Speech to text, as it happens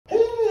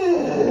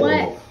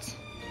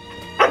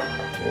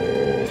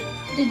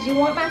Did you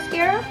want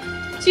mascara?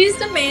 She's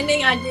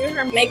demanding I do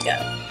her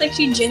makeup. Like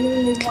she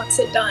genuinely wants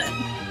it done.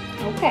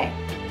 Okay.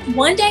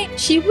 One day,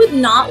 she would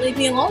not leave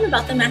me alone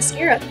about the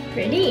mascara.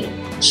 Pretty.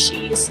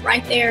 She's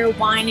right there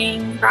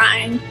whining,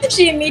 crying.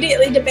 She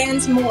immediately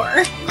demands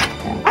more.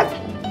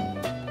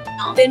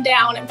 I'll bend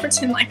down and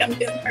pretend like I'm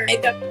doing her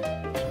makeup.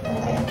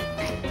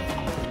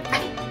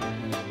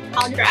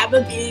 I'll grab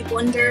a beauty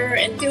blender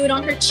and do it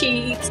on her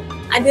cheeks.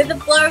 I did the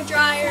blow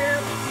dryer,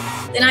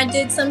 then I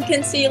did some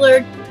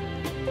concealer,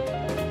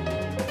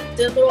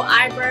 did a little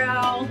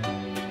eyebrow,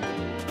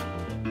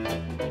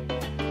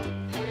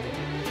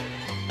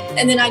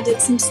 and then I did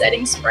some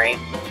setting spray.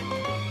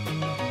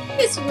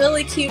 It's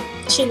really cute.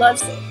 She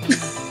loves it.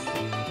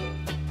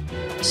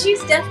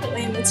 She's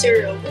definitely a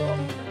material girl.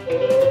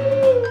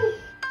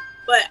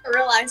 But I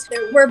realized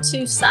there were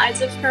two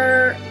sides of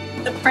her,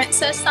 the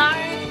princess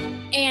side,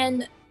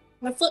 and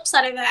the flip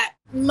side of that,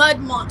 mud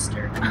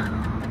monster.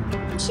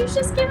 She was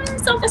just giving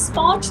herself a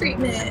spa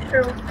treatment,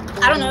 or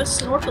I don't know,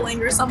 snorkeling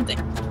or something.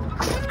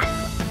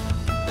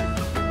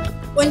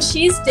 When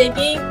she's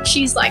digging,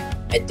 she's like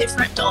a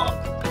different dog.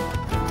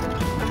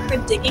 Her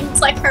digging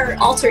is like her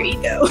alter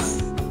ego.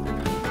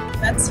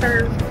 That's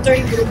her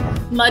dirty little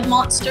mud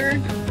monster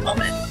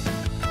moment.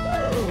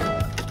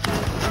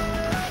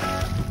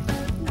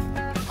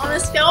 On a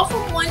scale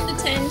from 1 to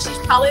 10, she's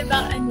probably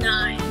about a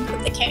 9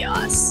 with the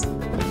chaos.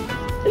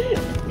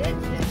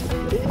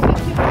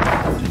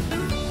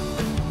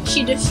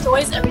 She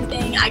destroys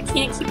everything. I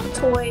can't keep a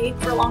toy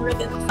for longer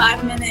than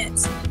 5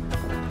 minutes.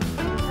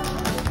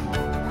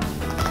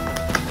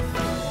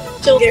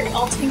 She'll get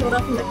all tangled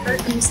up in the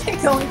curtains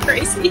and going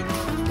crazy.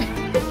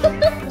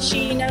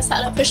 She knows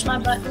how to push my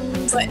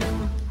buttons, but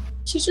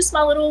she's just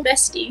my little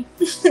bestie.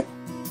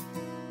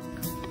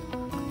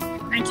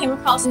 I came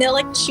across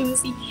Nilla. She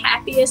was the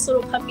happiest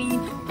little puppy.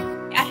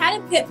 I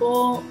had a pit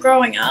bull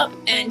growing up,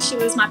 and she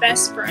was my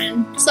best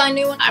friend, so I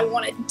knew I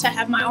wanted to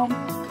have my own.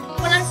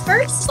 When I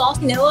first saw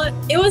Nilla,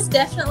 it was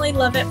definitely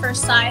love at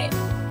first sight.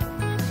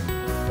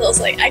 I was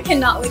like, I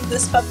cannot leave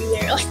this puppy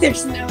there. Like,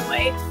 there's no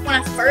way. When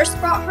I first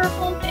brought her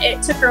home,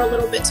 it took her a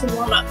little bit to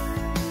warm up.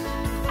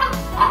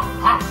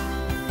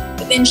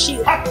 But then she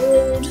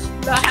ruled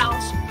the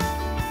house.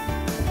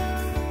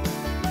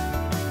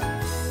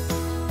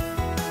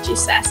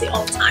 She's sassy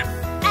all the time.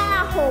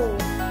 Ow!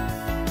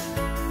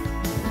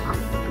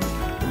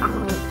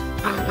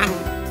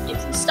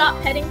 If you stop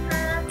petting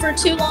her for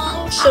too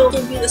long, she'll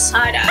give you the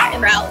side eye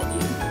and rally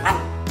you.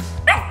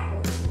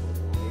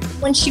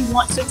 When she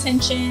wants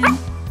attention,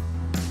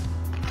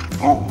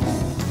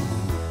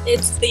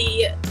 it's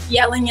the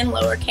yelling in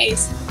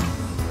lowercase.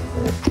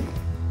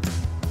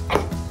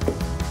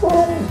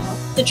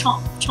 The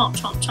chomp, chomp,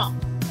 chomp, chomp.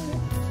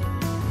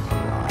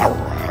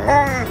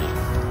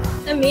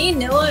 To me,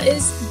 Nilla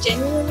is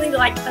genuinely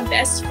like a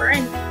best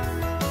friend.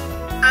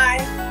 I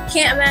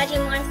can't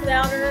imagine life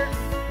without her.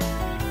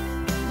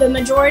 The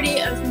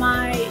majority of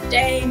my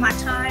day, my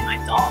time, my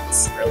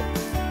thoughts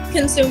are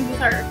consumed with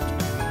her.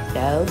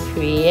 So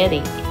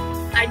pretty.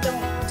 I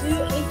don't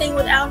do anything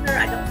without her.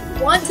 I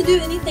don't want to do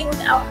anything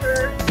without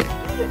her.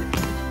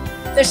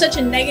 There's such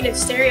a negative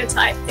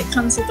stereotype that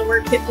comes with the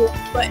word pit bull,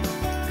 but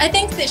I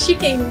think that she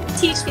can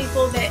teach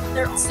people that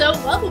they're so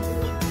lovable.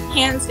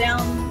 Hands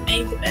down,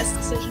 made the best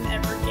decision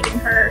ever getting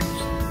her.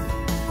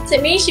 To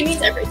me, she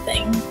means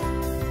everything.